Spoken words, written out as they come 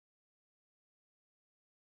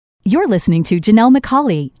You're listening to Janelle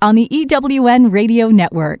McCauley on the EWN Radio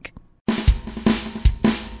Network.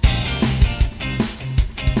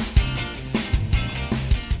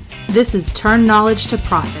 This is Turn Knowledge to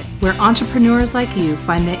Profit, where entrepreneurs like you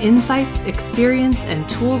find the insights, experience, and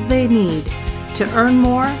tools they need to earn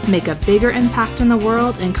more, make a bigger impact in the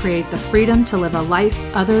world, and create the freedom to live a life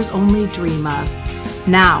others only dream of.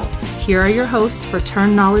 Now, here are your hosts for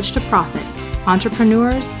Turn Knowledge to Profit,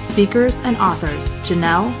 entrepreneurs, speakers, and authors,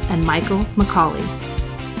 Janelle and Michael McCauley.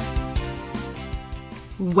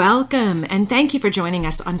 Welcome, and thank you for joining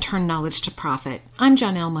us on Turn Knowledge to Profit. I'm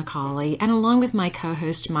Janelle McCauley, and along with my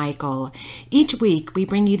co-host Michael, each week we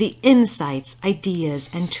bring you the insights,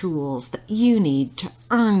 ideas, and tools that you need to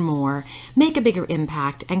earn more, make a bigger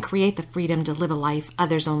impact, and create the freedom to live a life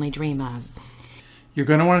others only dream of. You're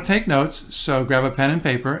going to want to take notes, so grab a pen and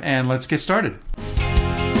paper, and let's get started.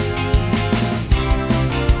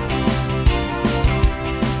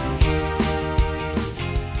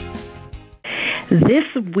 This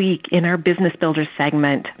week in our Business Builder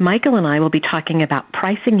segment, Michael and I will be talking about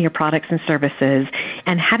pricing your products and services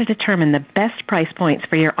and how to determine the best price points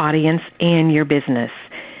for your audience and your business.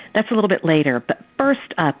 That's a little bit later, but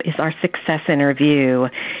first up is our success interview,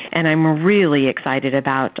 and I'm really excited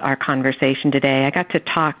about our conversation today. I got to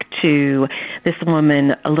talk to this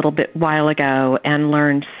woman a little bit while ago and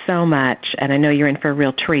learned so much, and I know you're in for a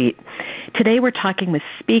real treat. Today we're talking with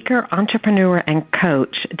speaker, entrepreneur, and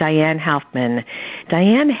coach Diane Halfman.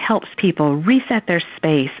 Diane helps people reset their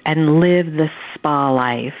space and live the spa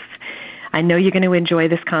life. I know you're going to enjoy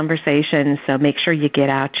this conversation, so make sure you get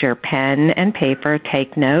out your pen and paper,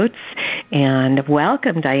 take notes, and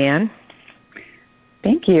welcome, Diane.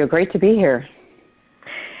 Thank you. Great to be here.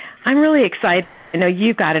 I'm really excited. I know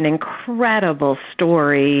you've got an incredible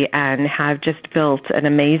story and have just built an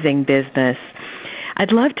amazing business.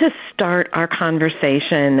 I'd love to start our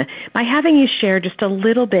conversation by having you share just a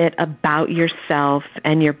little bit about yourself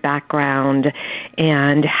and your background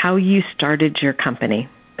and how you started your company.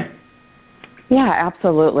 Yeah,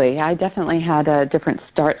 absolutely. I definitely had different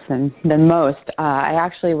starts than most. I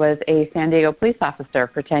actually was a San Diego police officer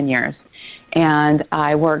for 10 years, and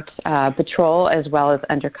I worked patrol as well as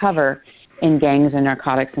undercover in gangs and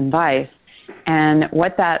narcotics and vice. And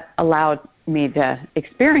what that allowed me to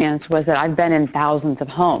experience was that I've been in thousands of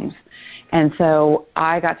homes. And so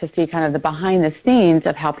I got to see kind of the behind the scenes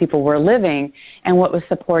of how people were living and what was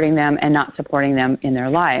supporting them and not supporting them in their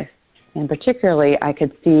life. And particularly, I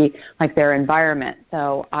could see like their environment.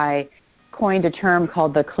 So I coined a term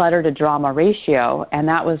called the clutter to drama ratio, and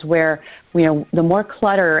that was where, the more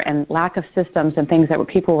clutter and lack of systems and things that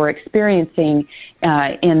people were experiencing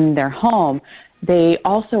in their home, they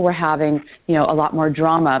also were having, a lot more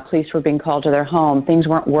drama. Police were being called to their home. Things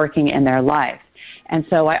weren't working in their life. And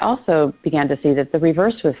so I also began to see that the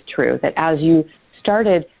reverse was true, that as you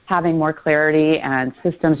started having more clarity and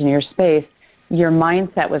systems in your space, your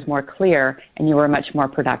mindset was more clear and you were much more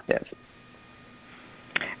productive.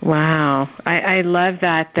 Wow. I love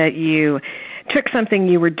that you took something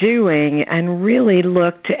you were doing and really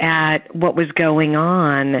looked at what was going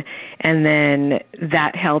on, and then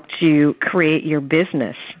that helped you create your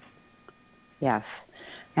business. Yes.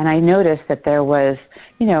 And I noticed that there was,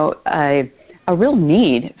 a real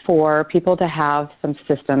need for people to have some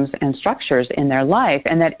systems and structures in their life,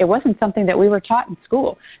 and that it wasn't something that we were taught in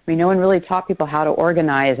school. I mean, no one really taught people how to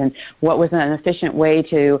organize and what was an efficient way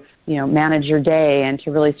to, manage your day and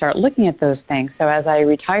to really start looking at those things. So as I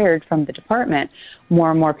retired from the department,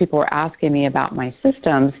 more and more people were asking me about my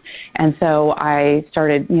systems, and so I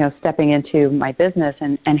started, stepping into my business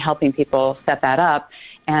and helping people set that up.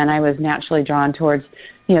 And I was naturally drawn towards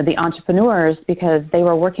the entrepreneurs because they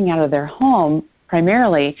were working out of their home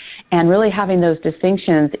primarily and really having those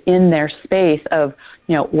distinctions in their space of,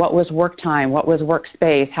 what was work time, what was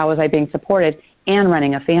workspace, how was I being supported, and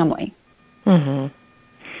running a family. Mm-hmm.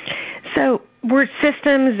 So were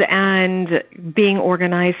systems and being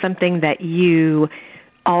organized something that you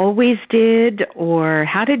always did, or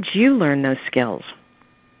how did you learn those skills?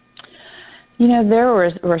 There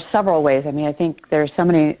were several ways. I mean, I think there's so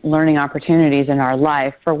many learning opportunities in our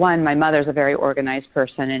life. For one, my mother's a very organized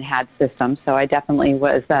person and had systems, so I definitely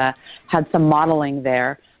had some modeling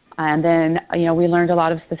there. And then, we learned a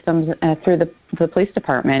lot of systems through the police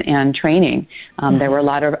department and training. There were a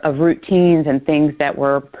lot of routines and things that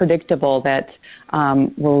were predictable that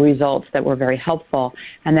were results that were very helpful.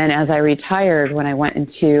 And then as I retired, when I went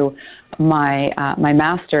into my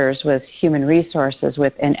master's was human resources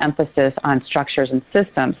with an emphasis on structures and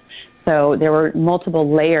systems. So there were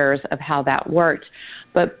multiple layers of how that worked.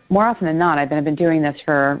 But more often than not, I've been doing this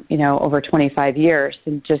for, over 25 years,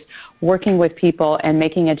 and just working with people and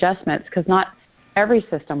making adjustments, because not every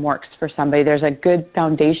system works for somebody. There's a good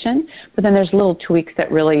foundation, but then there's little tweaks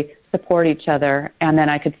that really support each other. And then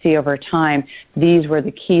I could see over time, these were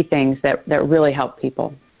the key things that really help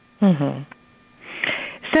people. Mm-hmm.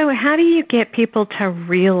 So how do you get people to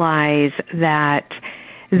realize that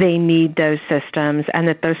they need those systems and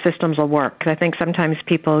that those systems will work? Because I think sometimes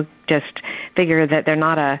people just figure that they're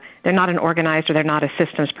not an organizer, they're not a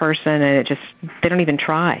systems person, and they don't even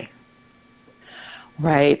try.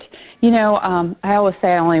 Right. I always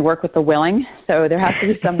say I only work with the willing, so there has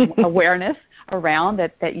to be some awareness around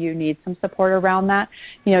that you need some support around that.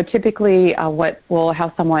 Typically what will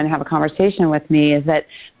have someone have a conversation with me is that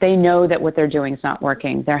they know that what they're doing is not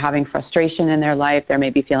working. They're having frustration in their life. They're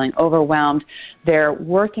maybe feeling overwhelmed. They're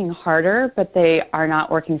working harder, but they are not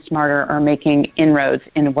working smarter or making inroads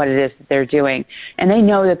in what it is that they're doing. And they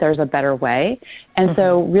know that there's a better way. And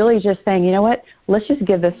so really just saying, you know what, let's just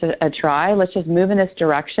give this a try. Let's just move in this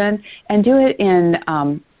direction and do it in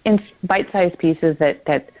bite-sized pieces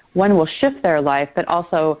that one will shift their life, but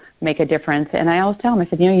also make a difference. And I always tell them, I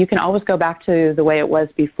said, you can always go back to the way it was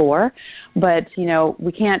before, but,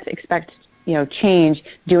 we can't expect, change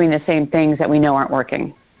doing the same things that we know aren't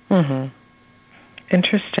working. Mm-hmm.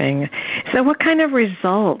 Interesting. So what kind of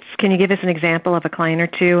results, can you give us an example of a client or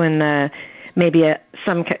two and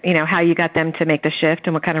how you got them to make the shift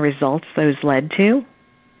and what kind of results those led to?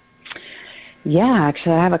 Yeah,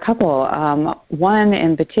 actually, I have a couple. One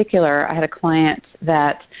in particular, I had a client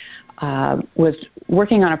that was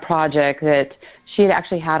working on a project that she had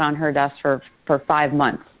actually had on her desk for 5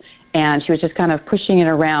 months. And she was just kind of pushing it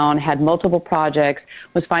around, had multiple projects,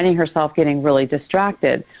 was finding herself getting really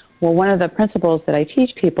distracted. Well, one of the principles that I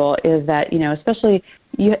teach people is that, especially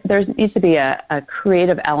there needs to be a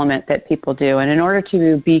creative element that people do. And in order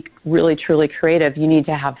to be really, truly creative, you need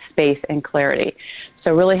to have space and clarity.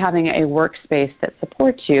 So really having a workspace that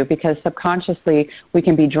supports you, because subconsciously we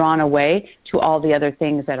can be drawn away to all the other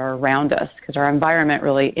things that are around us, because our environment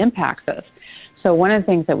really impacts us. So one of the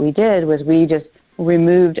things that we did was we just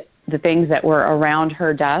removed the things that were around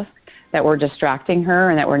her desk that were distracting her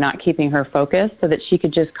and that were not keeping her focused, so that she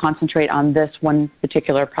could just concentrate on this one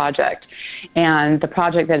particular project. And the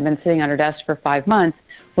project that had been sitting on her desk for 5 months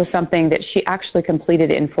was something that she actually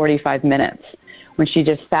completed in 45 minutes when she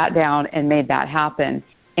just sat down and made that happen.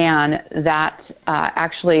 And that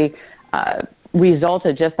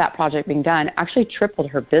resulted, just that project being done, actually tripled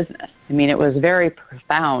her business. I mean, it was very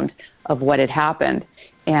profound of what had happened.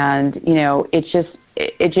 And,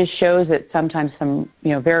 it just shows that sometimes some,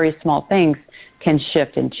 very small things can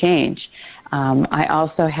shift and change. I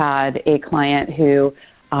also had a client who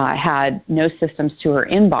had no systems to her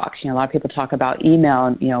inbox. A lot of people talk about email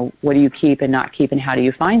and, what do you keep and not keep and how do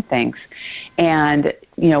you find things? And,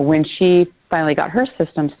 when she finally got her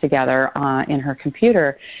systems together in her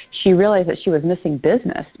computer, she realized that she was missing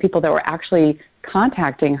business, people that were actually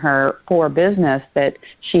contacting her for business that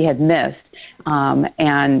she had missed.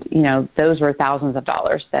 And, those were thousands of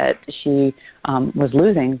dollars that she was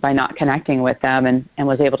losing by not connecting with them and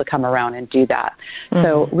was able to come around and do that. Mm-hmm.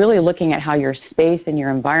 So really looking at how your space and your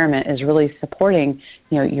environment is really supporting,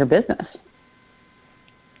 your business.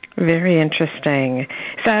 Very interesting.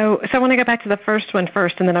 So I want to go back to the first one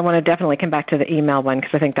first, and then I want to definitely come back to the email one,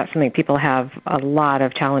 because I think that's something people have a lot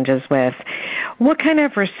of challenges with. What kind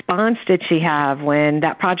of response did she have when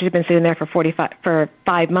that project had been sitting there for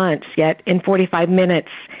 5 months, yet in 45 minutes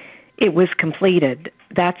it was completed?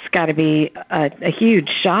 That's got to be a huge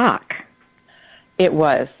shock. It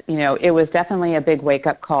was, it was definitely a big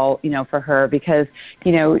wake-up call, for her, because,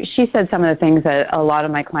 she said some of the things that a lot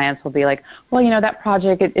of my clients will be like, well, that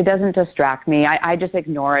project, it doesn't distract me. I just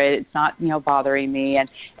ignore it. It's not, bothering me.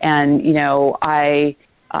 And it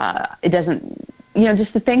doesn't,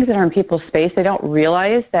 just the things that are in people's space, they don't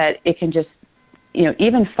realize that it can just,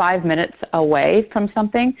 even 5 minutes away from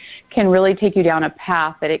something can really take you down a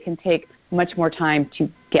path that it can take much more time to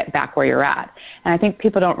get back where you're at. And I think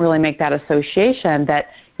people don't really make that association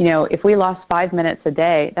that, if we lost 5 minutes a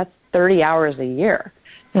day, that's 30 hours a year.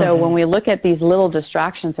 So when we look at these little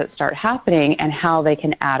distractions that start happening and how they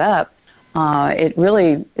can add up,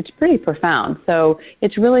 it's pretty profound. So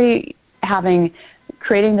it's really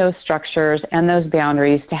creating those structures and those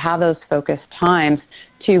boundaries to have those focused times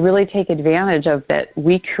to really take advantage of that.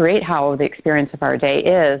 We create how the experience of our day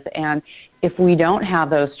is. And if we don't have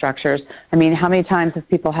those structures, I mean, how many times have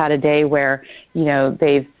people had a day where,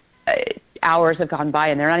 they've hours have gone by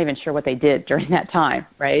and they're not even sure what they did during that time,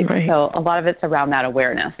 right? So a lot of it's around that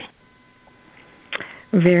awareness.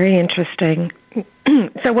 Very interesting.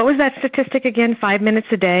 So what was that statistic again? 5 minutes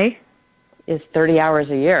a day? Is 30 hours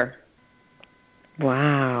a year.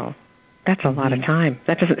 Wow. That's a lot of time.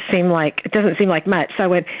 That doesn't seem like much. So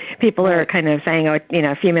when people are kind of saying, oh,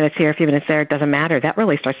 a few minutes here, a few minutes there, it doesn't matter, that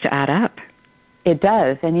really starts to add up. It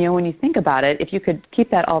does. And, when you think about it, if you could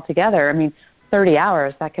keep that all together, 30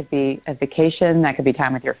 hours, that could be a vacation, that could be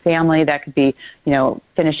time with your family, that could be,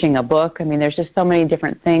 finishing a book. There's just so many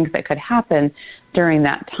different things that could happen during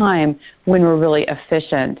that time when we're really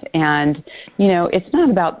efficient. And, it's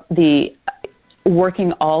not about the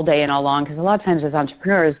working all day and all long, because a lot of times as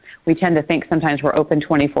entrepreneurs, we tend to think sometimes we're open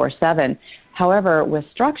 24/7. However, with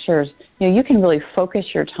structures, you can really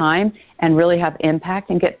focus your time and really have impact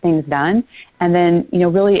and get things done, and then,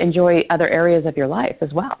 really enjoy other areas of your life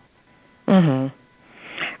as well. Mm-hmm.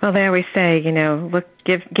 Well, they always say, look,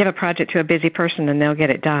 give a project to a busy person and they'll get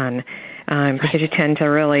it done. Because you tend to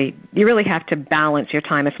really have to balance your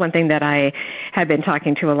time. It's one thing that I have been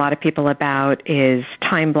talking to a lot of people about is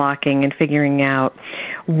time blocking and figuring out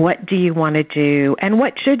what do you want to do and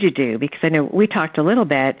what should you do. Because I know we talked a little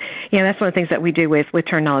bit, that's one of the things that we do with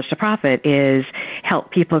Turn Knowledge to Profit is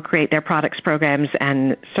help people create their products, programs,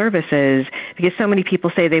 and services, because so many people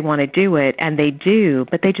say they want to do it, and they do,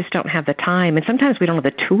 but they just don't have the time. And sometimes we don't have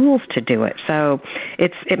the tools to do it. So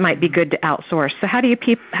it might be good to outsource. So how do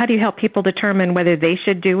you help people determine whether they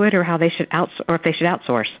should do it or how they should or if they should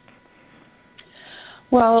outsource?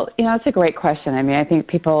 Well, it's a great question. I think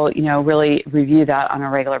people, really review that on a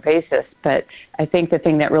regular basis. But I think the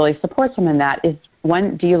thing that really supports them in that is,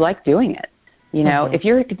 one, do you like doing it? If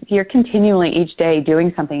you're continually each day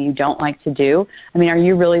doing something you don't like to do, are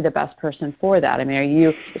you really the best person for that?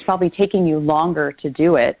 It's probably taking you longer to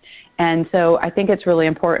do it. And so I think it's really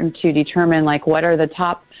important to determine, what are the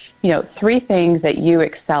top, 3 things that you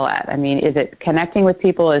excel at? Is it connecting with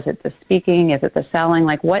people? Is it the speaking? Is it the selling?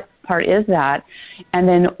 What part is that? And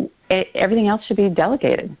then everything else should be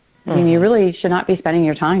delegated. You really should not be spending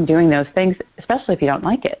your time doing those things, especially if you don't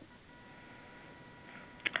like it.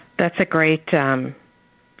 That's a great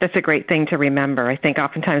thing to remember. I think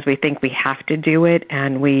oftentimes we think we have to do it,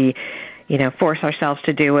 and we, force ourselves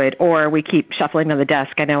to do it, or we keep shuffling on the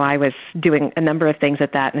desk. I know I was doing a number of things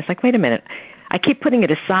at that, and it's like, wait a minute, I keep putting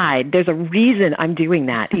it aside. There's a reason I'm doing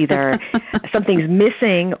that. Either something's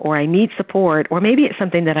missing, or I need support, or maybe it's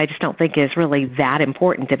something that I just don't think is really that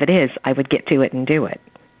important. If it is, I would get to it and do it.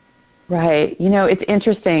 Right. It's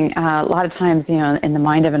interesting. A lot of times, in the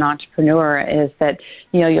mind of an entrepreneur is that,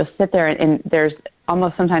 you'll sit there and there's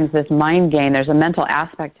almost sometimes this mind game. There's a mental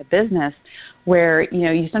aspect to business where,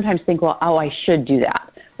 you sometimes think, well, I should do that.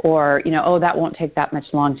 Or, that won't take that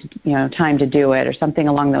much time to do it, or something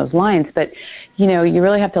along those lines. But, you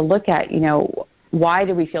really have to look at, why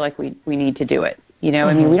do we feel like we need to do it? We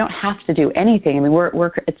don't have to do anything.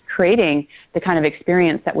 It's creating the kind of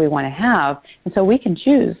experience that we want to have, and so we can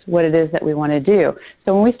choose what it is that we want to do.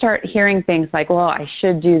 So when we start hearing things like, well, I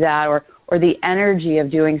should do that, or the energy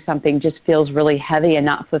of doing something just feels really heavy and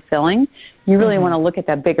not fulfilling, you really want to look at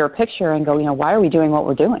that bigger picture and go, why are we doing what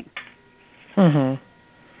we're doing? Mm-hmm.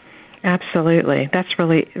 Absolutely. That's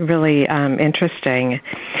really, really interesting.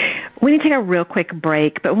 We need to take a real quick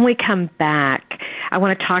break, but when we come back, I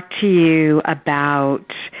want to talk to you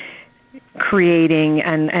about creating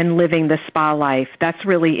and living the spa life. That's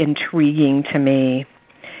really intriguing to me.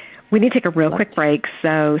 We need to take a real quick break,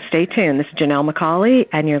 so stay tuned. This is Janelle McCauley,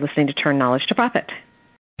 and you're listening to Turn Knowledge to Profit.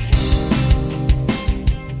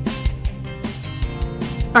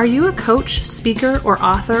 Are you a coach, speaker, or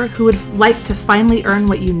author who would like to finally earn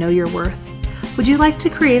what you know you're worth? Would you like to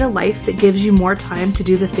create a life that gives you more time to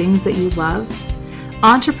do the things that you love?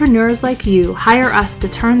 Entrepreneurs like you hire us to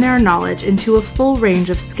turn their knowledge into a full range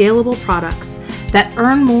of scalable products that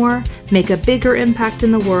earn more, make a bigger impact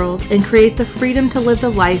in the world, and create the freedom to live the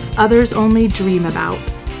life others only dream about.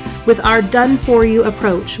 With our done-for-you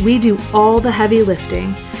approach, we do all the heavy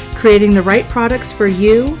lifting, creating the right products for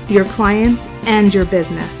you, your clients, and your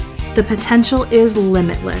business. The potential is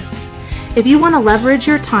limitless. If you want to leverage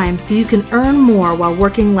your time so you can earn more while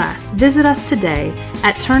working less, visit us today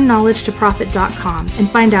at turnknowledgetoprofit.com and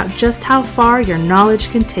find out just how far your knowledge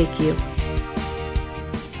can take you.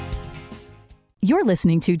 You're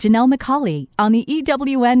listening to Janelle McCauley on the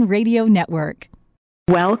EWN Radio Network.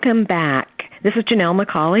 Welcome back. This is Janelle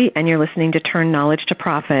McCauley, and you're listening to Turn Knowledge to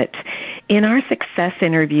Profit. In our success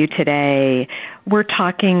interview today, we're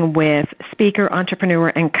talking with speaker, entrepreneur,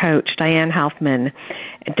 and coach Diane Halfman.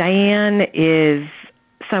 Diane is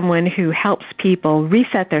someone who helps people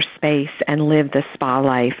reset their space and live the spa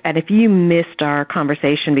life. And if you missed our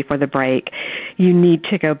conversation before the break, you need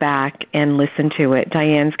to go back and listen to it.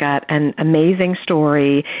 Diane's got an amazing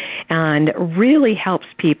story and really helps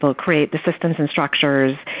people create the systems and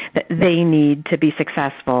structures that they need to be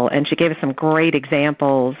successful. And she gave us some great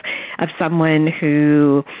examples of someone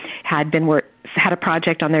who had a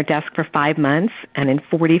project on their desk for 5 months, and in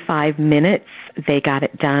 45 minutes, they got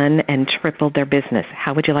it done and tripled their business.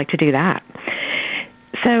 How would you like to do that?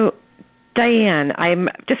 So, Diane, I'm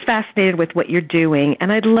just fascinated with what you're doing,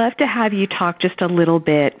 and I'd love to have you talk just a little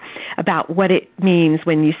bit about what it means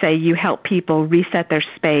when you say you help people reset their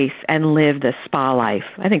space and live the spa life.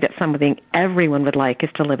 I think that's something everyone would like, is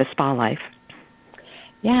to live a spa life.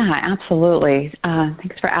 Yeah, absolutely.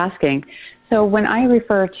 Thanks for asking. So when I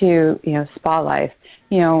refer to, spa life,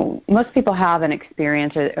 most people have an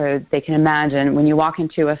experience or they can imagine when you walk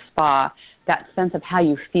into a spa, that sense of how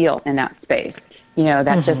you feel in that space.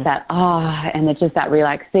 That's just that and it's just that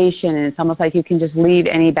relaxation, and it's almost like you can just leave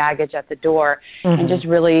any baggage at the door and just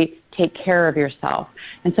really take care of yourself.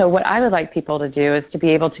 And so what I would like people to do is to be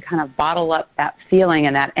able to kind of bottle up that feeling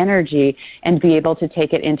and that energy and be able to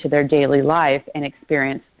take it into their daily life and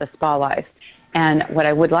experience the spa life. And what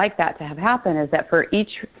I would like that to have happen is that for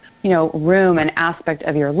each room and aspect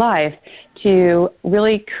of your life to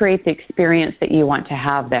really create the experience that you want to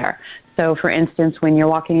have there. So, for instance, when you're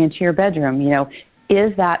walking into your bedroom,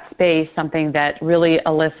 is that space something that really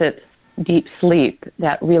elicits deep sleep,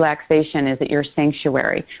 that relaxation? Is it your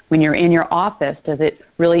sanctuary? When you're in your office, does it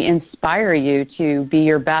really inspire you to be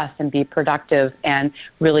your best and be productive and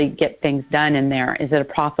really get things done in there? Is it a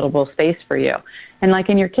profitable space for you? And like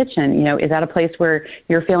in your kitchen, is that a place where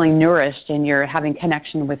you're feeling nourished and you're having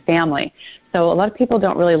connection with family? So a lot of people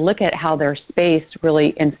don't really look at how their space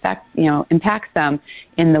really impacts them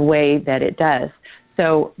in the way that it does.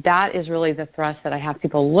 So that is really the thrust that I have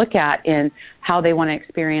people look at in how they want to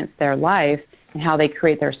experience their life and how they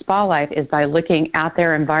create their spa life, is by looking at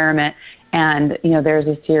their environment. And, there's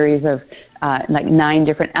a series of 9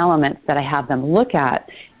 different elements that I have them look at.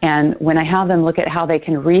 And when I have them look at how they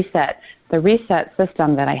can reset, the reset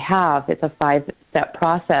system that I have, it's a 5-step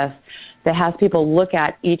process that has people look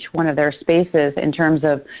at each one of their spaces in terms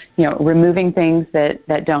of, removing things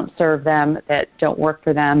that don't serve them, that don't work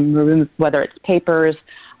for them, whether it's papers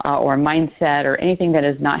or mindset or anything that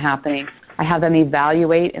is not happening. I have them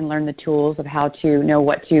evaluate and learn the tools of how to know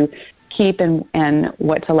what to keep and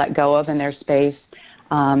what to let go of in their space.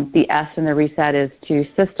 The S in the reset is to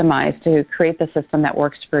systemize, to create the system that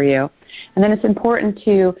works for you. And then it's important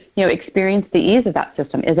to, experience the ease of that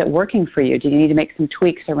system. Is it working for you? Do you need to make some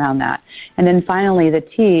tweaks around that? And then finally, the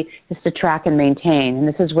T is to track and maintain. And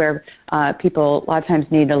this is where people a lot of times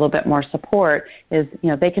need a little bit more support, is,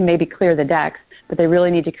 they can maybe clear the decks, but they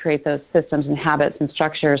really need to create those systems and habits and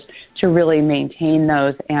structures to really maintain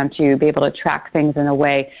those and to be able to track things in a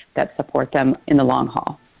way that support them in the long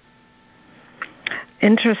haul.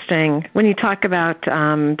 Interesting. When you talk about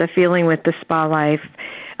the feeling with the spa life,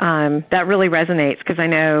 that really resonates, because I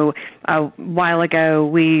know a while ago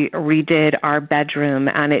we redid our bedroom,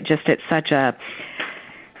 and it's such a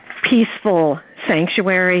peaceful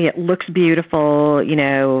sanctuary. It looks beautiful,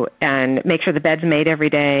 and make sure the bed's made every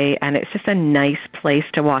day, and it's just a nice place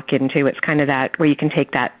to walk into. It's kind of that where you can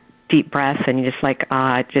take that deep breath and you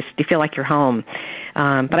just you feel like you're home.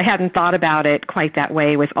 But I hadn't thought about it quite that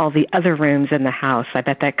way with all the other rooms in the house. I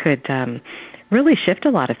bet that could really shift a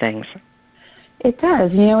lot of things. It does,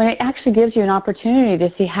 and it actually gives you an opportunity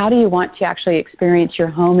to see how do you want to actually experience your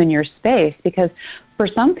home and your space. Because for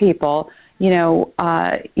some people,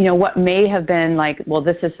 what may have been like, well,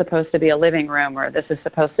 this is supposed to be a living room or this is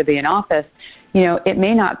supposed to be an office, it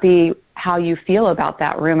may not be how you feel about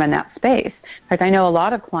that room and that space. In fact, I know a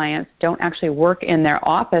lot of clients don't actually work in their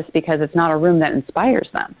office because it's not a room that inspires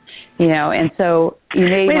them, and so you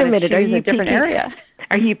may want to choose a different area.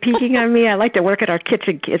 Are you peeking on me? I like to work at our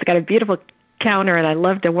kitchen. It's got a beautiful counter, and I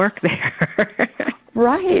love to work there.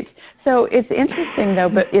 Right. So it's interesting, though,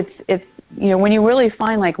 but it's when you really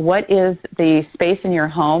find, like, what is the space in your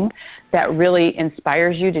home that really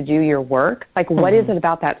inspires you to do your work? Like, what is it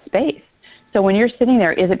about that space? So when you're sitting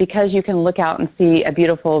there, is it because you can look out and see a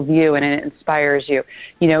beautiful view and it inspires you?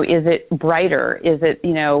 Is it brighter? Is it,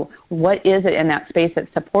 what is it in that space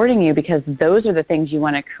that's supporting you? Because those are the things you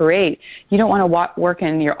want to create. You don't want to work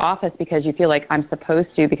in your office because you feel like I'm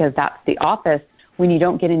supposed to, because that's the office, when you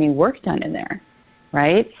don't get any work done in there,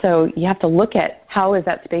 right? So you have to look at how is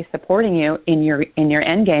that space supporting you in your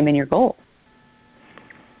end game and your goal.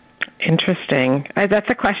 Interesting. That's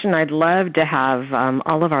a question I'd love to have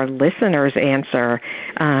all of our listeners answer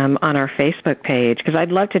on our Facebook page, because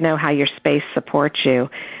I'd love to know how your space supports you.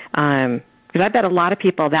 Because I bet a lot of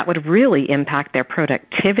people that would really impact their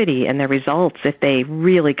productivity and their results if they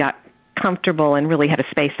really got comfortable and really had a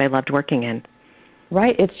space they loved working in.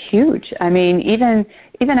 Right, it's huge. I mean, even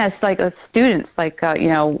as like students, like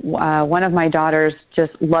one of my daughters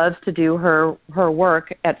just loves to do her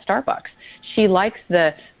work at Starbucks. She likes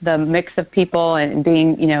the mix of people and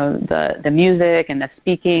being, the music and the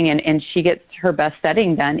speaking, and she gets her best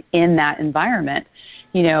setting done in that environment.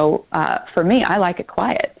 For me, I like it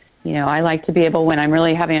quiet. I like to be able, when I'm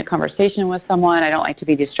really having a conversation with someone, I don't like to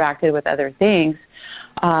be distracted with other things.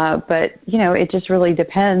 But it just really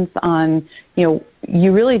depends on,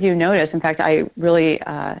 you really do notice. In fact, I really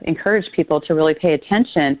encourage people to really pay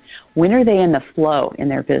attention. When are they in the flow in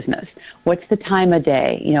their business? What's the time of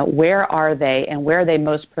day? Where are they and where are they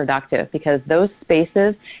most productive? Because those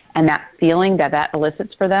spaces and that feeling that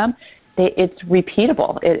elicits for them, it's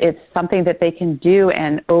repeatable. It's something that they can do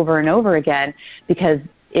and over again because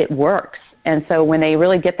it works. And so when they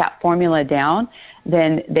really get that formula down,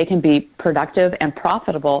 then they can be productive and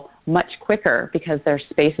profitable much quicker because their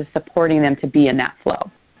space is supporting them to be in that flow.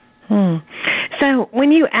 So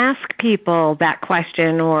when you ask people that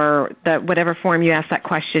question, or whatever form you ask that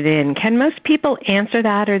question in, can most people answer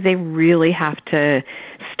that, or they really have to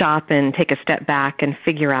stop and take a step back and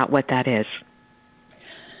figure out what that is?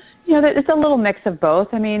 It's a little mix of both.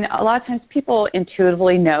 I mean, a lot of times people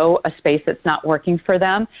intuitively know a space that's not working for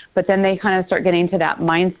them, but then they kind of start getting to that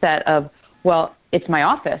mindset of, well, it's my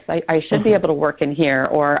office. I should be able to work in here,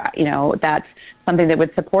 or, that's something that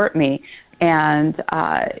would support me. And,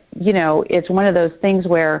 it's one of those things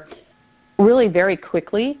where really very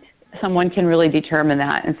quickly someone can really determine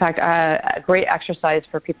that. In fact, a great exercise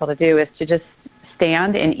for people to do is to just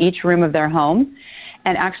stand in each room of their home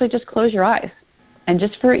and actually just close your eyes. And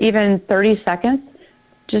just for even 30 seconds,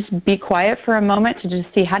 just be quiet for a moment to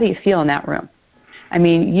just see, how do you feel in that room? I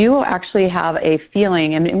mean, you actually have a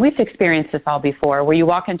feeling, and we've experienced this all before, where you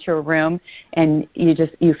walk into a room and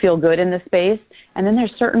you feel good in the space, and then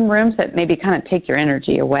there's certain rooms that maybe kind of take your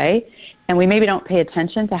energy away, and we maybe don't pay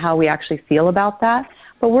attention to how we actually feel about that.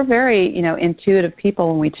 But we're very, intuitive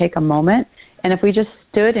people when we take a moment, and if we just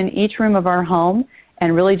stood in each room of our home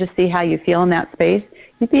and really just see how you feel in that space,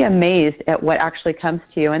 you'd be amazed at what actually comes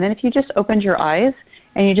to you. And then if you just opened your eyes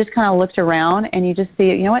and you just kind of looked around and you just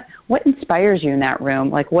see, what inspires you in that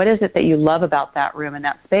room? Like, what is it that you love about that room and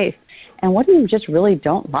that space? And what do you just really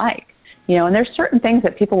don't like? And there's certain things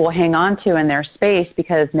that people will hang on to in their space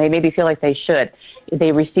because they maybe feel like they should.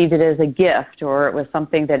 They received it as a gift, or it was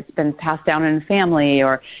something that's been passed down in the family,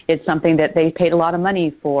 or it's something that they paid a lot of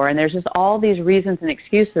money for. And there's just all these reasons and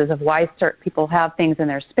excuses of why certain people have things in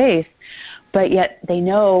their space, but yet they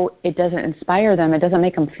know it doesn't inspire them. It doesn't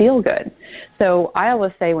make them feel good. So I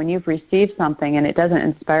always say, when you've received something and it doesn't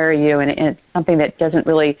inspire you, and it's something that doesn't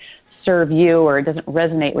really serve you or it doesn't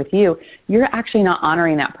resonate with you, you're actually not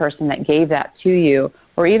honoring that person that gave that to you,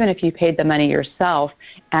 or even if you paid the money yourself.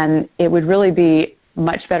 And it would really be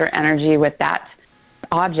much better energy with that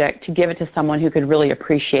object to give it to someone who could really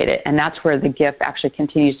appreciate it. And that's where the gift actually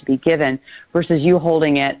continues to be given versus you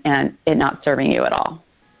holding it and it not serving you at all.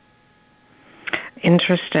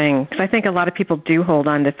 Interesting. Because I think a lot of people do hold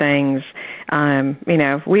on to things.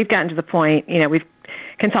 We've gotten to the point, we've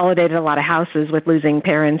consolidated a lot of houses with losing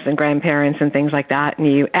parents and grandparents and things like that, and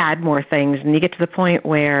you add more things, and you get to the point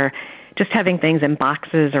where just having things in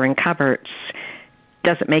boxes or in cupboards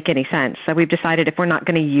doesn't make any sense. So we've decided if we're not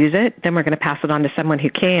going to use it, then we're going to pass it on to someone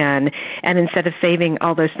who can. And instead of saving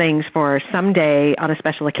all those things for someday on a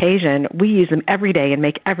special occasion, we use them every day and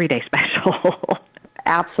make every day special.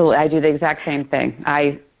 Absolutely. I do the exact same thing.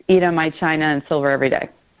 I eat on my china and silver every day.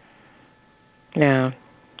 Yeah.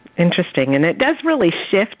 Interesting. And it does really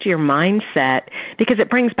shift your mindset because it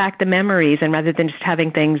brings back the memories, and rather than just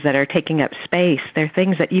having things that are taking up space, they're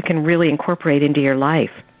things that you can really incorporate into your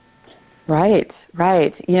life. Right.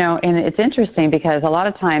 And it's interesting because a lot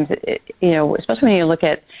of times, especially when you look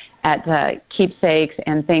at keepsakes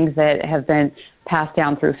and things that have been passed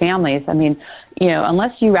down through families, I mean,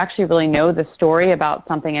 unless you actually really know the story about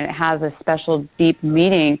something and it has a special, deep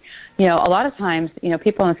meaning, a lot of times,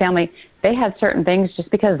 people in the family, they had certain things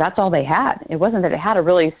just because that's all they had. It wasn't that it had a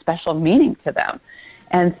really special meaning to them.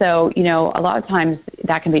 And so, a lot of times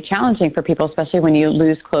that can be challenging for people, especially when you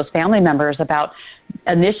lose close family members. About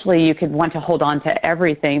initially you could want to hold on to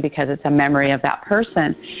everything because it's a memory of that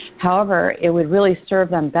person. However, it would really serve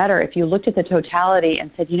them better if you looked at the totality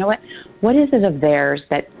and said, what is it of theirs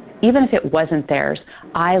that even if it wasn't theirs,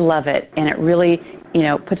 I love it, and it really,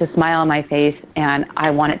 puts a smile on my face, and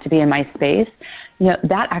I want it to be in my space,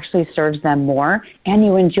 that actually serves them more, and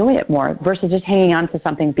you enjoy it more versus just hanging on to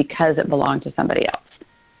something because it belonged to somebody else.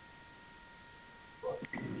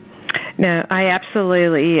 No, I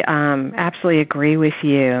absolutely agree with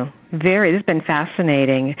you. This has been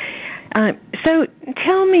fascinating. So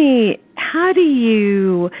tell me, how have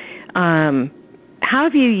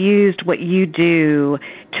you used what you do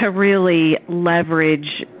to really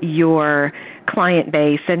leverage your client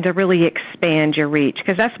base and to really expand your reach?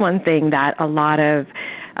 Because that's one thing that a lot of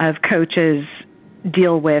coaches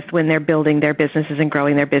deal with when they're building their businesses and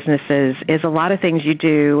growing their businesses, is a lot of things you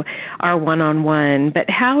do are one-on-one. But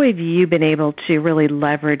how have you been able to really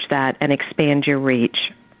leverage that and expand your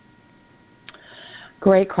reach?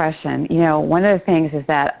 Great question. One of the things is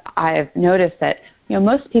that I've noticed that,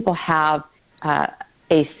 most people have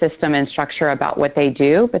a system and structure about what they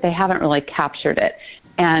do, but they haven't really captured it.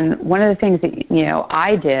 And one of the things that,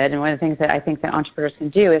 I did, and one of the things that I think that entrepreneurs can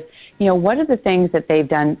do is, what are the things that they've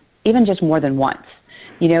done even just more than once?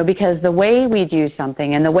 Because the way we do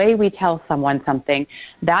something and the way we tell someone something,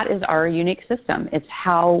 that is our unique system. It's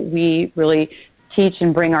how we really teach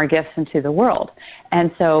and bring our gifts into the world.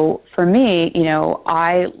 And so for me,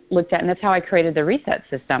 I looked at, and that's how I created the reset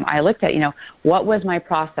system. I looked at, what was my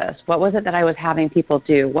process? What was it that I was having people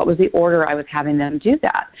do? What was the order I was having them do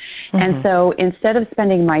that? Mm-hmm. And so instead of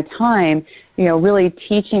spending my time, really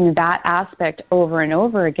teaching that aspect over and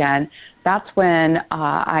over again, that's when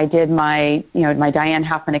I did my Diane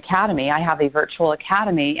Halfman Academy. I have a virtual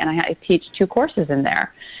academy, and I teach 2 courses in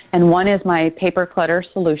there. And one is my paper clutter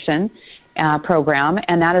solution program,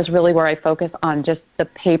 and that is really where I focus on just the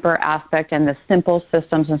paper aspect and the simple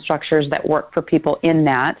systems and structures that work for people in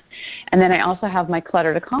that. And then I also have my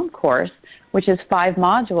Clutter to Calm course, which is 5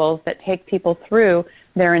 modules that take people through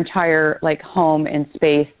their entire home and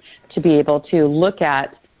space to be able to look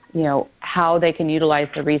at how they can utilize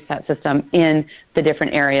the reset system in the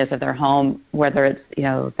different areas of their home, whether it's,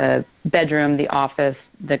 the bedroom, the office,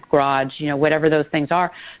 the garage, whatever those things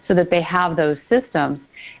are, so that they have those systems.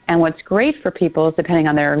 And what's great for people is, depending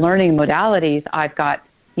on their learning modalities, I've got,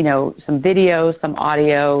 some videos, some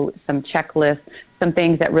audio, some checklists, some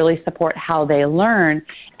things that really support how they learn.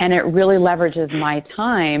 And it really leverages my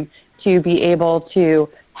time to be able to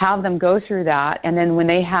have them go through that. And then when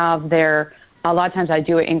they have a lot of times I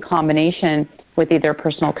do it in combination with either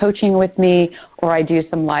personal coaching with me, or I do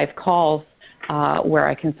some live calls where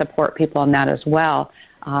I can support people on that as well.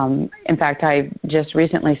 In fact, I just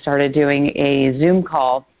recently started doing a Zoom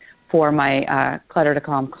call for my Clutter to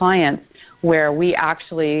Calm clients, where we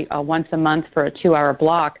actually, once a month for a 2-hour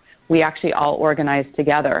block, we actually all organize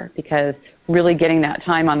together, because really getting that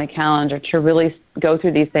time on the calendar to really go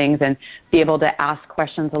through these things and be able to ask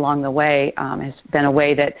questions along the way has been a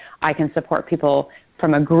way that I can support people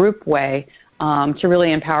from a group way to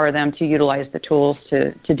really empower them to utilize the tools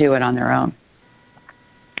to do it on their own.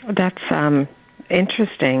 That's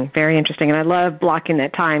interesting, very interesting. And I love blocking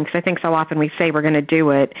that time, because I think so often we say we're going to do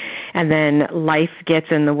it, and then life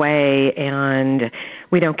gets in the way and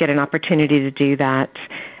we don't get an opportunity to do that.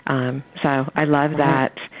 So I love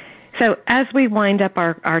that. So as we wind up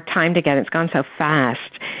our time together, it's gone so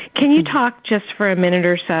fast. Can you talk just for a minute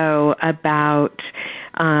or so about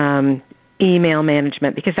email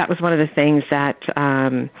management? Because that was one of the things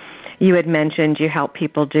that you had mentioned you help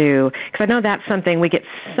people do. Because I know that's something we get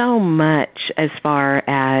so much as far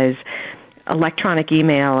as electronic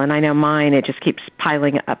email, and I know mine, it just keeps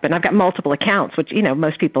piling up. And I've got multiple accounts, which,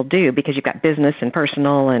 most people do, because you've got business and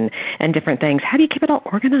personal and different things. How do you keep it all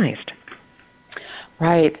organized?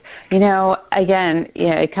 Right. Again,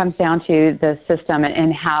 it comes down to the system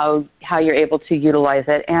and how you're able to utilize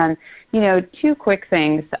it. And, 2 quick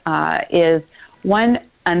things is, one,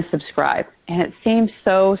 unsubscribe. And it seems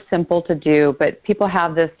so simple to do, but people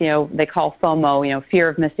have this, they call FOMO, fear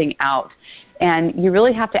of missing out. And you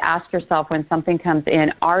really have to ask yourself when something comes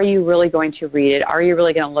in, are you really going to read it? Are you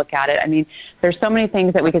really going to look at it? I mean, there's so many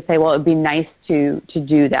things that we could say, well, it would be nice to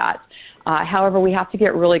do that. However, we have to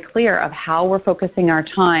get really clear of how we're focusing our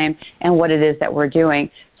time and what it is that we're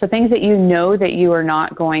doing. So things that that you are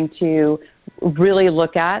not going to really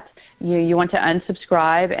look at, you want to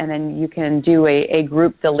unsubscribe, and then you can do a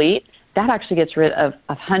group delete. That actually gets rid of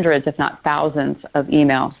hundreds, if not thousands, of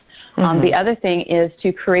emails. Mm-hmm. The other thing is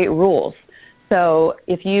to create rules. So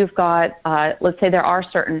if you've got, let's say there are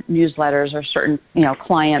certain newsletters or certain,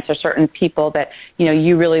 clients or certain people that,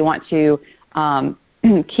 you really want to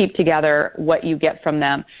keep together what you get from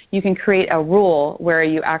them, you can create a rule where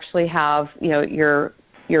you actually have, your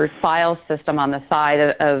your file system on the side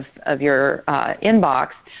of your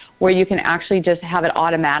inbox, where you can actually just have it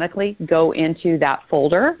automatically go into that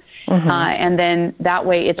folder. And then that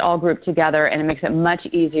way it's all grouped together, and it makes it much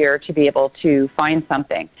easier to be able to find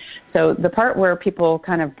something. So the part where people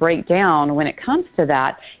kind of break down when it comes to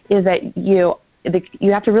that is that you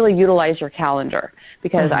have to really utilize your calendar,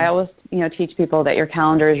 because I always teach people that your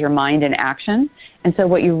calendar is your mind in action. And so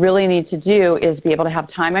what you really need to do is be able to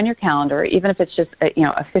have time on your calendar, even if it's just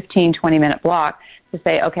a 15, 20-minute block, to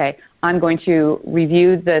say, okay, I'm going to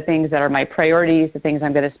review the things that are my priorities, the things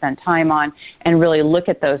I'm going to spend time on, and really look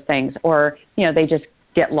at those things, or they just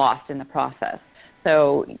get lost in the process.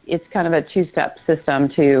 So it's kind of a two-step system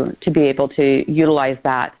to be able to utilize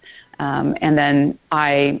that. And then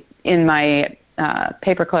in my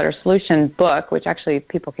Paper Clutter Solution book, which actually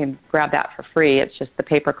people can grab that for free, it's just the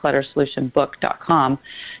papercluttersolutionbook.com,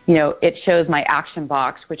 it shows my action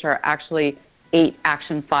box, which are actually 8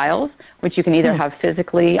 action files, which you can either have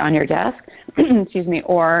physically on your desk,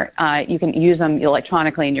 or you can use them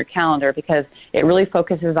electronically in your calendar, because it really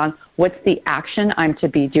focuses on what's the action I'm to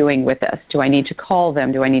be doing with this. Do I need to call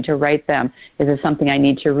them? Do I need to write them? Is this something I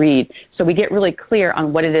need to read? So we get really clear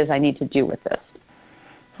on what it is I need to do with this.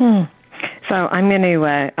 So I'm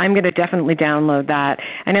going to definitely download that.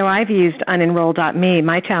 I know I've used unenroll.me.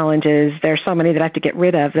 My challenge is there's so many that I have to get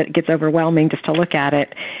rid of that it gets overwhelming just to look at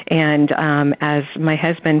it. And as my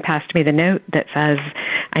husband passed me the note that says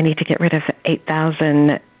I need to get rid of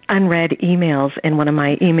 8,000 unread emails in one of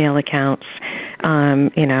my email accounts,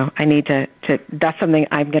 I need to that's something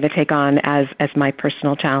I'm going to take on as my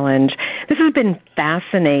personal challenge. This has been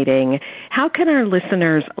fascinating. How can our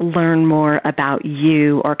listeners learn more about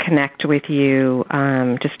you or connect with you,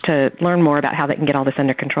 just to learn more about how they can get all this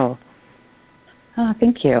under control?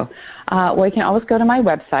 Thank you. Well, you can always go to my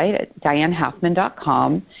website at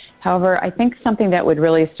dianehalfman.com. However, I think something that would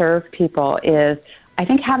really serve people is I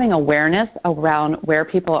think having awareness around where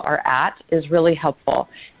people are at is really helpful.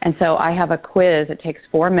 And so I have a quiz. It takes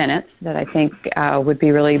 4 minutes that I think would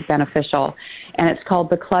be really beneficial. And it's called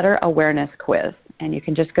the Clutter Awareness Quiz. And you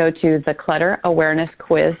can just go to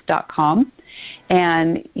theclutterAwarenessQuiz.com.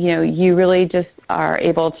 And, you really just are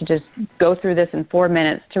able to just go through this in 4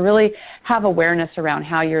 minutes to really have awareness around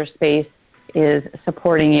how your space is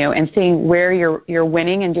supporting you, and seeing where you're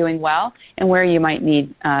winning and doing well, and where you might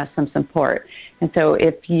need some support. And so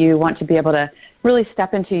if you want to be able to really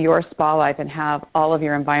step into your spa life and have all of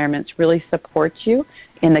your environments really support you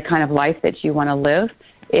in the kind of life that you want to live,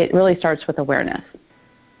 it really starts with awareness.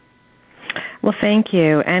 Well, thank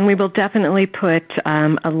you. And we will definitely put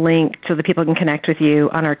a link so that people can connect with you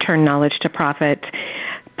on our Turn Knowledge to Profit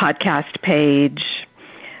podcast page.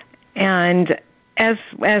 And as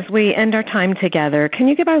we end our time together, can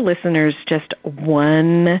you give our listeners just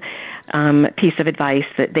one piece of advice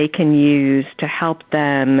that they can use to help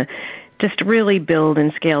them just really build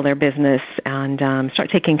and scale their business and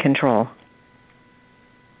start taking control?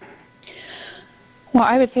 Well,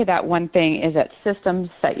 I would say that one thing is that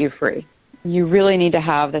systems set you free. You really need to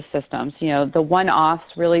have the systems. The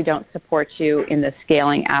one-offs really don't support you in the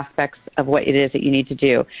scaling aspects of what it is that you need to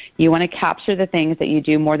do. You want to capture the things that you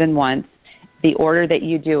do more than once, the order that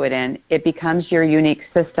you do it in. It becomes your unique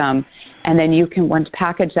system, and then you can once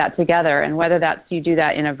package that together. And whether that's you do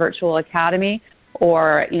that in a virtual academy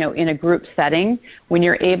or in a group setting, when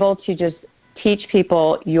you're able to just teach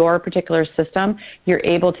people your particular system, you're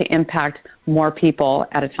able to impact more people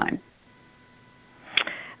at a time.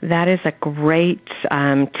 That is a great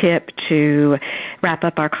tip to wrap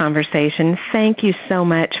up our conversation. Thank you so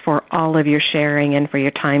much for all of your sharing and for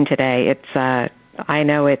your time today. I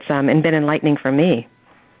know it's been enlightening for me.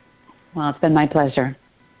 Well, it's been my pleasure.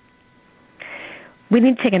 We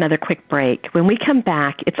need to take another quick break. When we come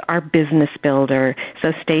back, it's our business builder.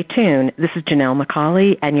 So stay tuned. This is Janelle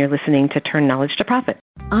McCauley, and you're listening to Turn Knowledge to Profit.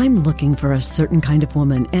 I'm looking for a certain kind of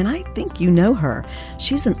woman, and I think you know her.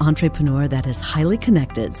 She's an entrepreneur that is highly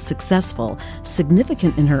connected, successful,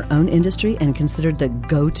 significant in her own industry, and considered the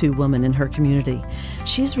go-to woman in her community.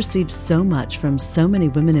 She's received so much from so many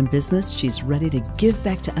women in business, she's ready to give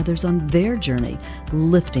back to others on their journey,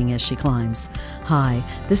 lifting as she climbs. Hi,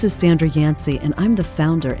 this is Sandra Yancey, and I'm the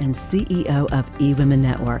founder and CEO of eWomen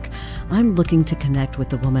Network. I'm looking to connect with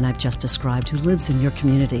the woman I've just described who lives in your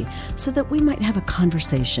community so that we might have a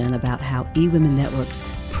conversation about how eWomen Network's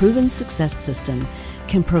proven success system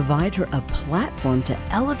can provide her a platform to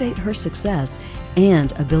elevate her success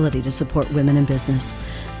and ability to support women in business.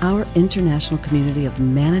 Our international community of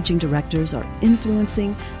managing directors are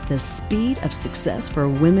influencing the speed of success for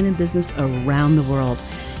women in business around the world.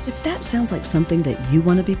 If that sounds like something that you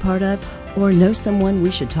want to be part of, or know someone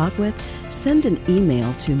we should talk with? Send an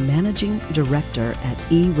email to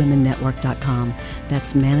managingdirector@eWomenNetwork.com.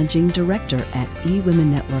 That's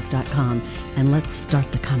managingdirector@eWomenNetwork.com, and let's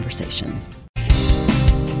start the conversation.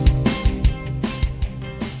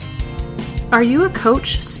 Are you a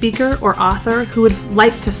coach, speaker, or author who would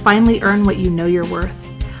like to finally earn what you know you're worth?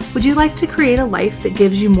 Would you like to create a life that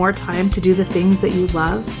gives you more time to do the things that you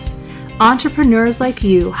love? Entrepreneurs like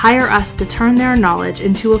you hire us to turn their knowledge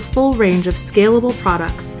into a full range of scalable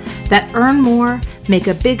products that earn more, make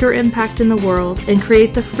a bigger impact in the world, and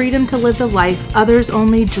create the freedom to live the life others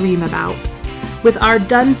only dream about. With our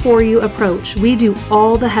done-for-you approach, we do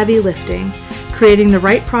all the heavy lifting, creating the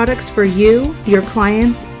right products for you, your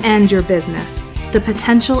clients, and your business. The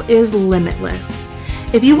potential is limitless.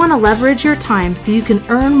 If you want to leverage your time so you can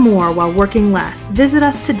earn more while working less, visit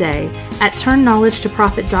us today at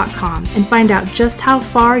turnknowledgetoprofit.com and find out just how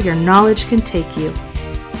far your knowledge can take you.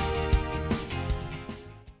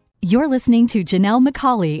 You're listening to Janelle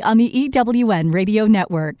McCauley on the EWN Radio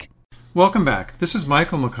Network. Welcome back. This is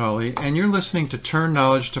Michael McCauley, and you're listening to Turn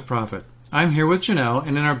Knowledge to Profit. I'm here with Janelle,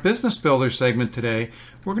 and in our Business Builder segment today,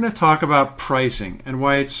 we're going to talk about pricing and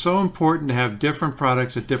why it's so important to have different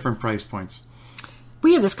products at different price points.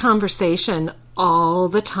 We have this conversation all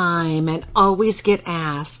the time and always get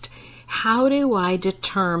asked, how do I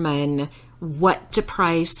determine what to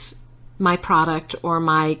price my product or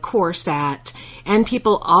my course at? And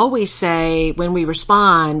people always say when we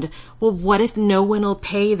respond, well, what if no one will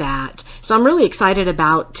pay that? So I'm really excited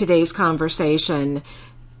about today's conversation.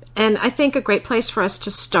 And I think a great place for us to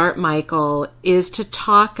start, Michael, is to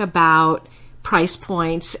talk about price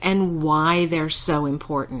points and why they're so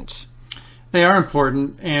important. They are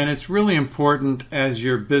important, and it's really important as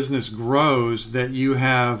your business grows that you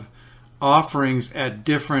have offerings at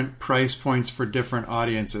different price points for different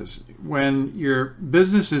audiences. When your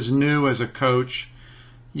business is new as a coach,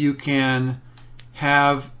 you can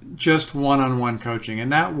have just one-on-one coaching,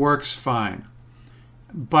 and that works fine.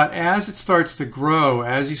 But as it starts to grow,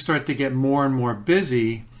 as you start to get more and more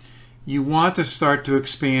busy, you want to start to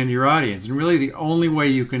expand your audience. And really the only way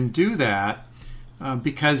you can do that,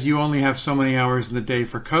 because you only have so many hours in the day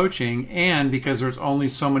for coaching, and because there's only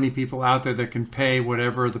so many people out there that can pay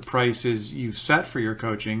whatever the price is you've set for your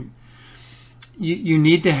coaching, you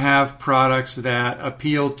need to have products that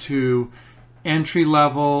appeal to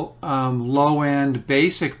entry-level, low-end,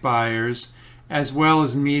 basic buyers, as well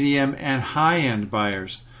as medium and high-end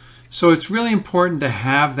buyers. So it's really important to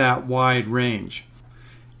have that wide range.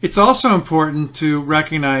 It's also important to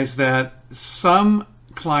recognize that some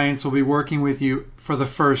clients will be working with you for the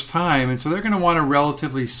first time, and so they're going to want a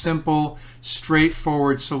relatively simple,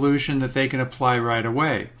 straightforward solution that they can apply right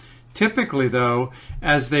away. Typically, though,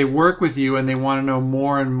 as they work with you and they want to know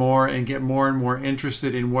more and more and get more and more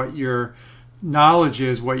interested in what your knowledge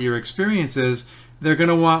is, what your experience is, they're going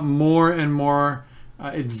to want more and more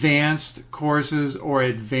advanced courses or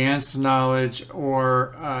advanced knowledge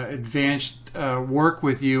or advanced work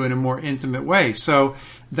with you in a more intimate way. So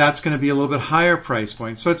that's going to be a little bit higher price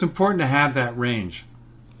point. So it's important to have that range.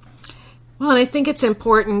 Well, and I think it's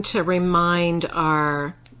important to remind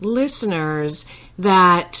our listeners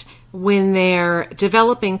that when they're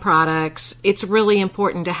developing products, it's really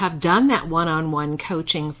important to have done that one-on-one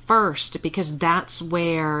coaching first, because that's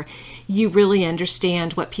where you really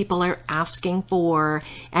understand what people are asking for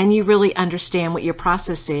and you really understand what your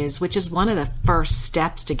process is, which is one of the first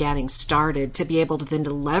steps to getting started, to be able to then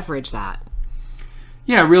to leverage that.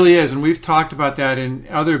 Yeah, it really is. And we've talked about that in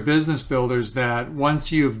other business builders, that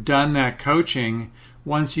once you've done that coaching,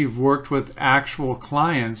 once you've worked with actual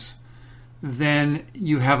clients, then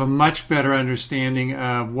you have a much better understanding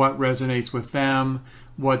of what resonates with them,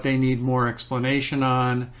 what they need more explanation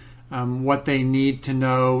on, what they need to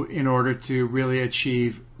know in order to really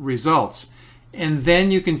achieve results. And then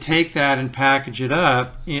you can take that and package it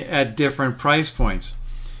up at different price points.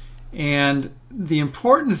 And the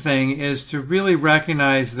important thing is to really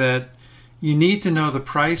recognize that you need to know the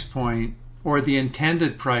price point or the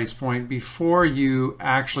intended price point before you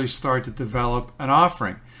actually start to develop an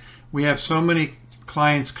offering. We have so many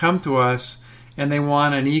clients come to us and they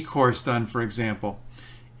want an e-course done, for example.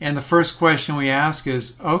 And the first question we ask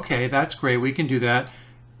is, okay, that's great, we can do that.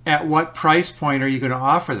 At what price point are you going to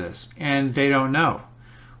offer this? And they don't know.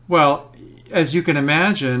 Well, as you can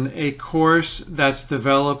imagine, a course that's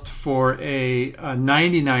developed for a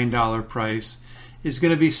 $99 price is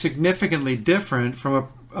going to be significantly different from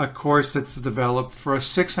a course that's developed for a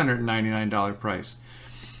 $699 price.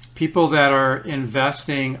 People that are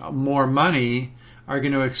investing more money are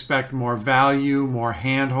going to expect more value, more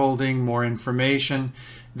hand-holding, more information.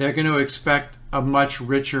 They're going to expect a much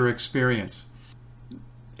richer experience.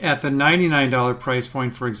 At the $99 price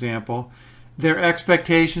point, for example, their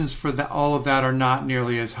expectations for all of that are not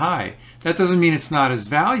nearly as high. That doesn't mean it's not as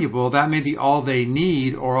valuable. That may be all they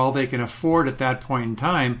need or all they can afford at that point in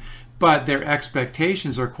time, but their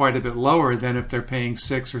expectations are quite a bit lower than if they're paying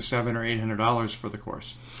 $600 or $700 or $800 for the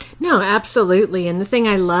course. No, absolutely. And the thing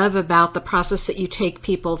I love about the process that you take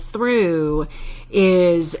people through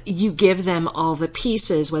is you give them all the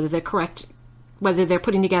pieces, whether they're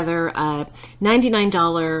putting together a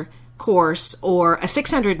 $99 course or a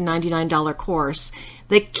 $699 course.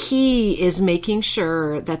 The key is making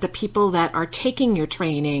sure that the people that are taking your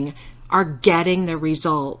training are getting the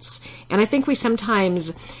results. And I think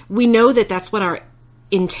we know that that's what our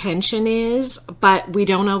intention is, but we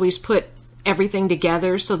don't always put everything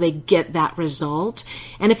together so they get that result.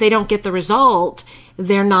 And if they don't get the result,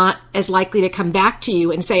 they're not as likely to come back to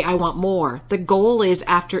you and say, I want more. The goal is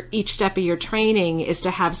after each step of your training is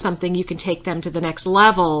to have something you can take them to the next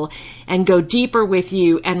level and go deeper with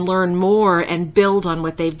you and learn more and build on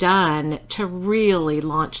what they've done to really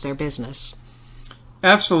launch their business.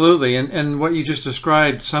 Absolutely. And what you just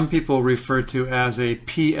described, some people refer to as a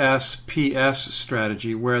PSPS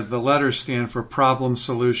strategy, where the letters stand for problem,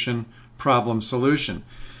 solution, problem, solution.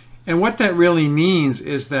 And what that really means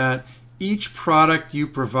is that each product you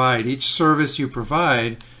provide, each service you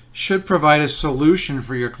provide, should provide a solution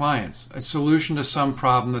for your clients, a solution to some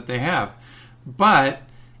problem that they have. But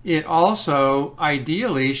it also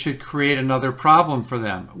ideally should create another problem for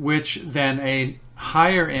them, which then a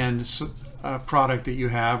higher end product that you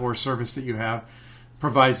have or service that you have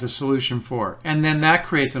provides the solution for. And then that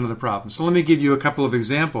creates another problem. So let me give you a couple of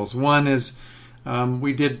examples. One is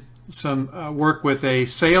we did some work with a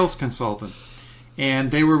sales consultant, and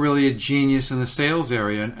they were really a genius in the sales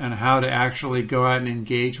area and how to actually go out and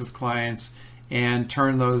engage with clients and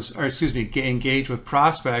engage with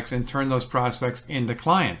prospects and turn those prospects into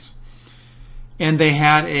clients. And they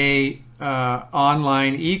had a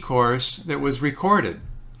online e-course that was recorded.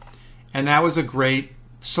 And that was a great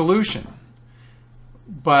solution.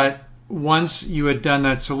 But once you had done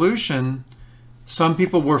that solution, some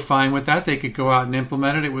people were fine with that. They could go out and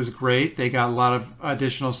implement it. It was great. They got a lot of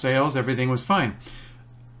additional sales. Everything was fine.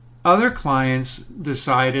 Other clients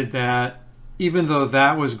decided that even though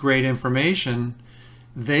that was great information,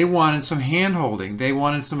 they wanted some hand-holding. They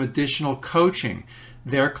wanted some additional coaching.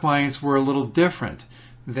 Their clients were a little different.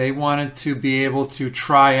 They wanted to be able to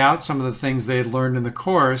try out some of the things they had learned in the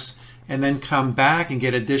course and then come back and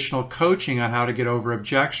get additional coaching on how to get over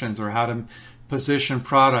objections or how to position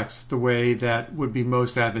products the way that would be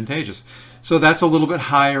most advantageous. So that's a little bit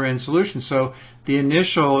higher end solution. So the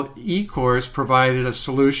initial e-course provided a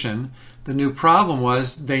solution. The new problem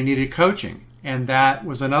was they needed coaching, and that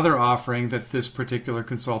was another offering that this particular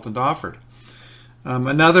consultant offered.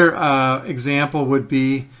 Another example would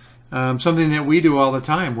be something that we do all the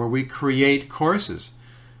time, where we create courses.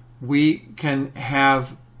 We can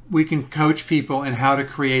coach people in how to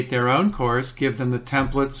create their own course, give them the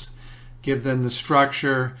templates, give them the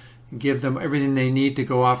structure, give them everything they need to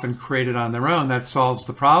go off and create it on their own. That solves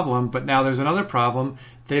the problem. But now there's another problem.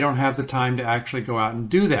 They don't have the time to actually go out and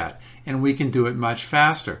do that. And we can do it much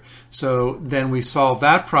faster. So then we solve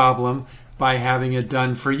that problem by having a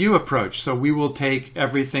done-for-you approach. So we will take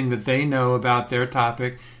everything that they know about their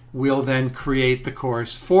topic. We'll then create the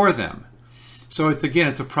course for them. So it's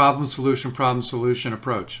a problem-solution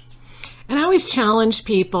approach. And I always challenge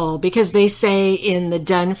people because they say in the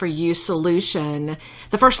done-for-you solution,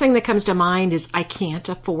 the first thing that comes to mind is, I can't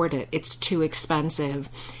afford it. It's too expensive.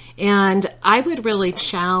 And I would really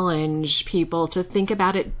challenge people to think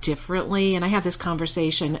about it differently. And I have this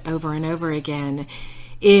conversation over and over again,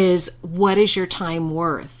 is what is your time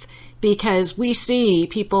worth? Because we see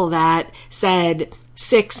people that said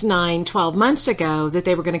 6, 9, 12 months ago that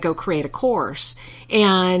they were going to go create a course.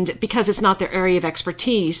 And because it's not their area of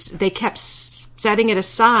expertise, they kept setting it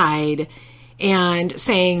aside and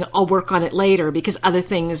saying, I'll work on it later because other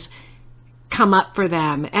things come up for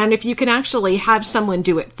them. And if you can actually have someone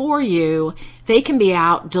do it for you, they can be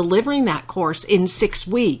out delivering that course in 6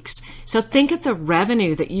 weeks. So think of the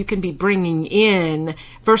revenue that you can be bringing in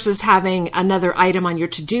versus having another item on your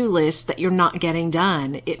to-do list that you're not getting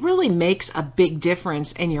done. It really makes a big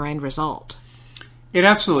difference in your end result. It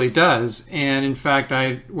absolutely does. And in fact,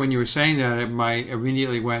 when you were saying that, I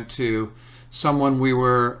immediately went to someone we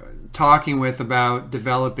were talking with about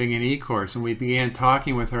developing an e-course, and we began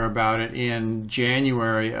talking with her about it in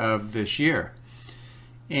January of this year.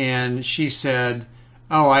 And she said,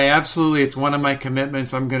 it's one of my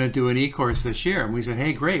commitments. I'm going to do an e-course this year. And we said,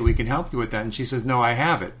 hey, great, we can help you with that. And she says, no, I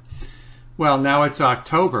have it. Well, now it's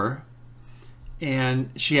October, and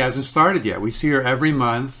she hasn't started yet. We see her every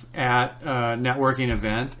month at a networking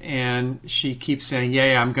event, and she keeps saying,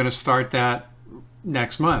 "Yeah, I'm going to start that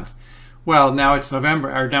next month." Well, now it's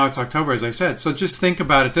November, or now it's October, as I said. So just think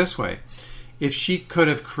about it this way. If she could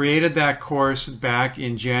have created that course back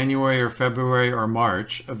in January or February or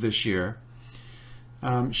March of this year,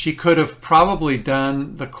 she could have probably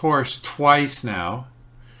done the course twice now.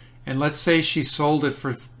 And let's say she sold it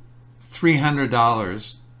for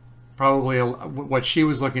 $300. Probably what she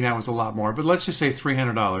was looking at was a lot more, but let's just say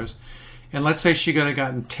 $300. And let's say she could have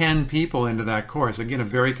gotten 10 people into that course. Again, a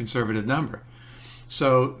very conservative number.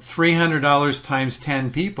 So $300 times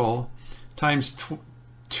 10 people times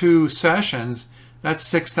 2 sessions, that's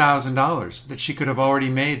 $6,000 that she could have already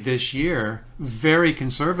made this year, very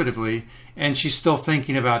conservatively, and she's still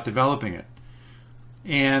thinking about developing it.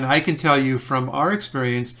 And I can tell you from our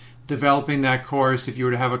experience, developing that course, if you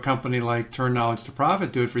were to have a company like Turn Knowledge to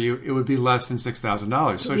Profit do it for you, it would be less than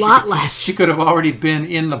 $6,000. So less. She could have already been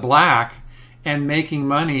in the black and making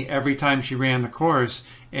money every time she ran the course,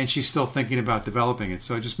 and she's still thinking about developing it.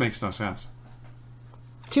 So it just makes no sense.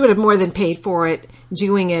 She would have more than paid for it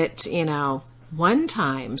doing it, one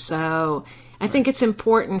time. So I think it's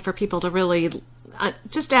important for people to really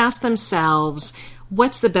just ask themselves,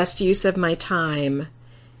 what's the best use of my time?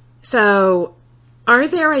 So are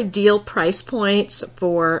there ideal price points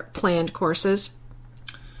for planned courses?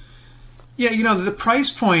 Yeah, the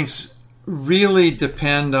price points really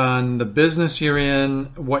depend on the business you're in,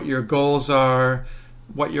 what your goals are,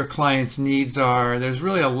 what your clients' needs are. There's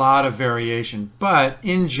really a lot of variation. But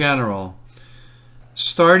in general,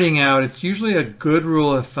 starting out, it's usually a good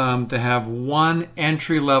rule of thumb to have one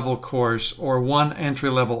entry-level course or one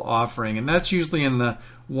entry-level offering, and that's usually in the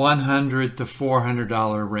 $100 to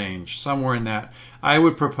 $400 range, somewhere in that. I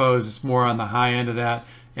would propose it's more on the high end of that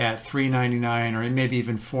at $399 or maybe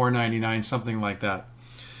even $499, something like that.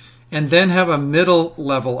 And then have a middle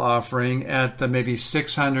level offering at the maybe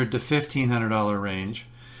 $600 to $1,500 range.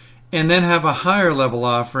 And then have a higher level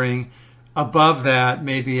offering above that,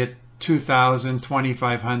 maybe at $2,000,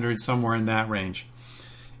 $2,500, somewhere in that range.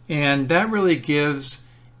 And that really gives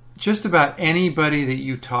just about anybody that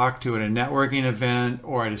you talk to at a networking event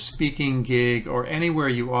or at a speaking gig or anywhere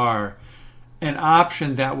you are, an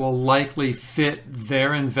option that will likely fit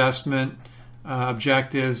their investment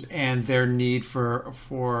objectives and their need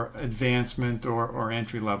for advancement or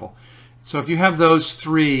entry level. So if you have those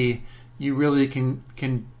three, you really can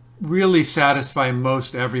really satisfy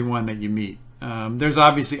most everyone that you meet. There's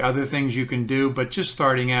obviously other things you can do, but just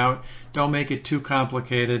starting out, don't make it too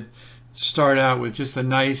complicated. Start out with just a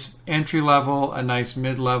nice entry level, a nice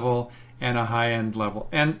mid level, and a high end level.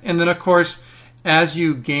 And then of course, as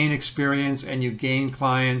you gain experience and you gain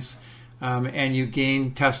clients and you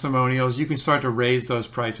gain testimonials, you can start to raise those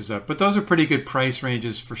prices up. But those are pretty good price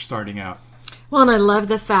ranges for starting out. Well, and I love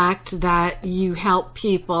the fact that you help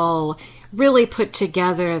people really put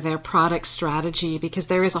together their product strategy, because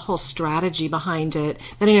there is a whole strategy behind it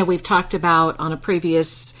that I know we've talked about on a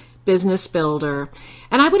previous Business Builder.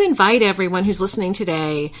 And I would invite everyone who's listening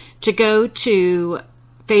today to go to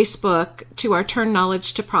Facebook, to our Turn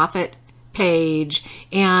Knowledge to Profit page,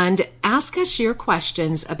 and ask us your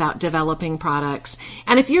questions about developing products.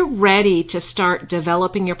 And if you're ready to start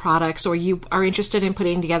developing your products, or you are interested in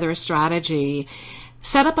putting together a strategy,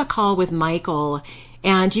 set up a call with Michael,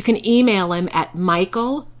 and you can email him at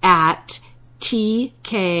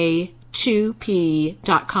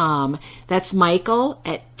michael@tk2p.com. That's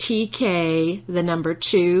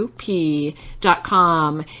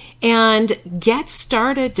michael@tk2p.com, and get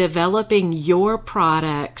started developing your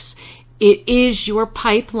products. It is your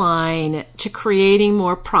pipeline to creating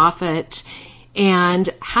more profit and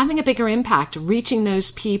having a bigger impact, reaching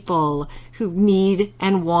those people who need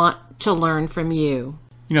and want to learn from you.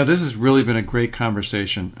 This has really been a great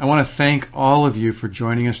conversation. I want to thank all of you for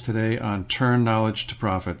joining us today on Turn Knowledge to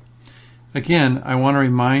Profit. Again, I want to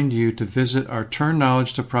remind you to visit our Turn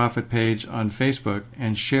Knowledge to Profit page on Facebook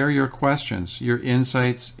and share your questions, your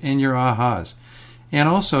insights, and your ahas. And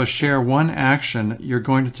also share one action you're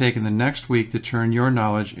going to take in the next week to turn your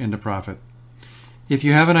knowledge into profit. If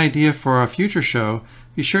you have an idea for a future show,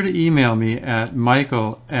 be sure to email me at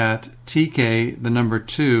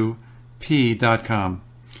michael@tk2p.com.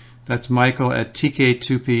 That's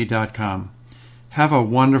michael@tk2p.com. Have a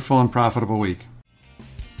wonderful and profitable week.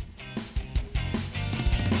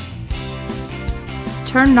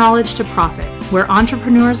 Turn Knowledge to Profit, where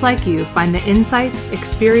entrepreneurs like you find the insights,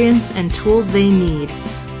 experience, and tools they need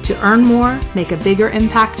to earn more, make a bigger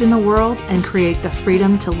impact in the world, and create the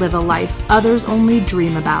freedom to live a life others only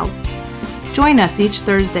dream about. Join us each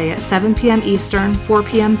Thursday at 7 p.m. Eastern, 4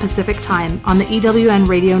 p.m. Pacific Time on the EWN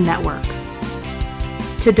Radio Network.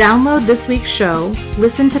 To download this week's show,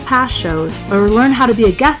 listen to past shows, or learn how to be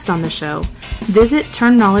a guest on the show, visit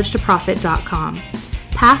turnknowledgetoprofit.com.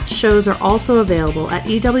 Past shows are also available at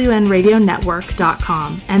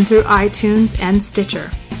ewnradionetwork.com and through iTunes and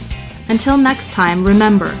Stitcher. Until next time,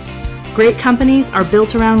 remember, great companies are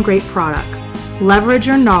built around great products. Leverage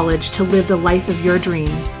your knowledge to live the life of your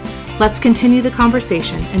dreams. Let's continue the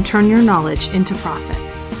conversation and turn your knowledge into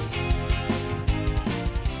profits.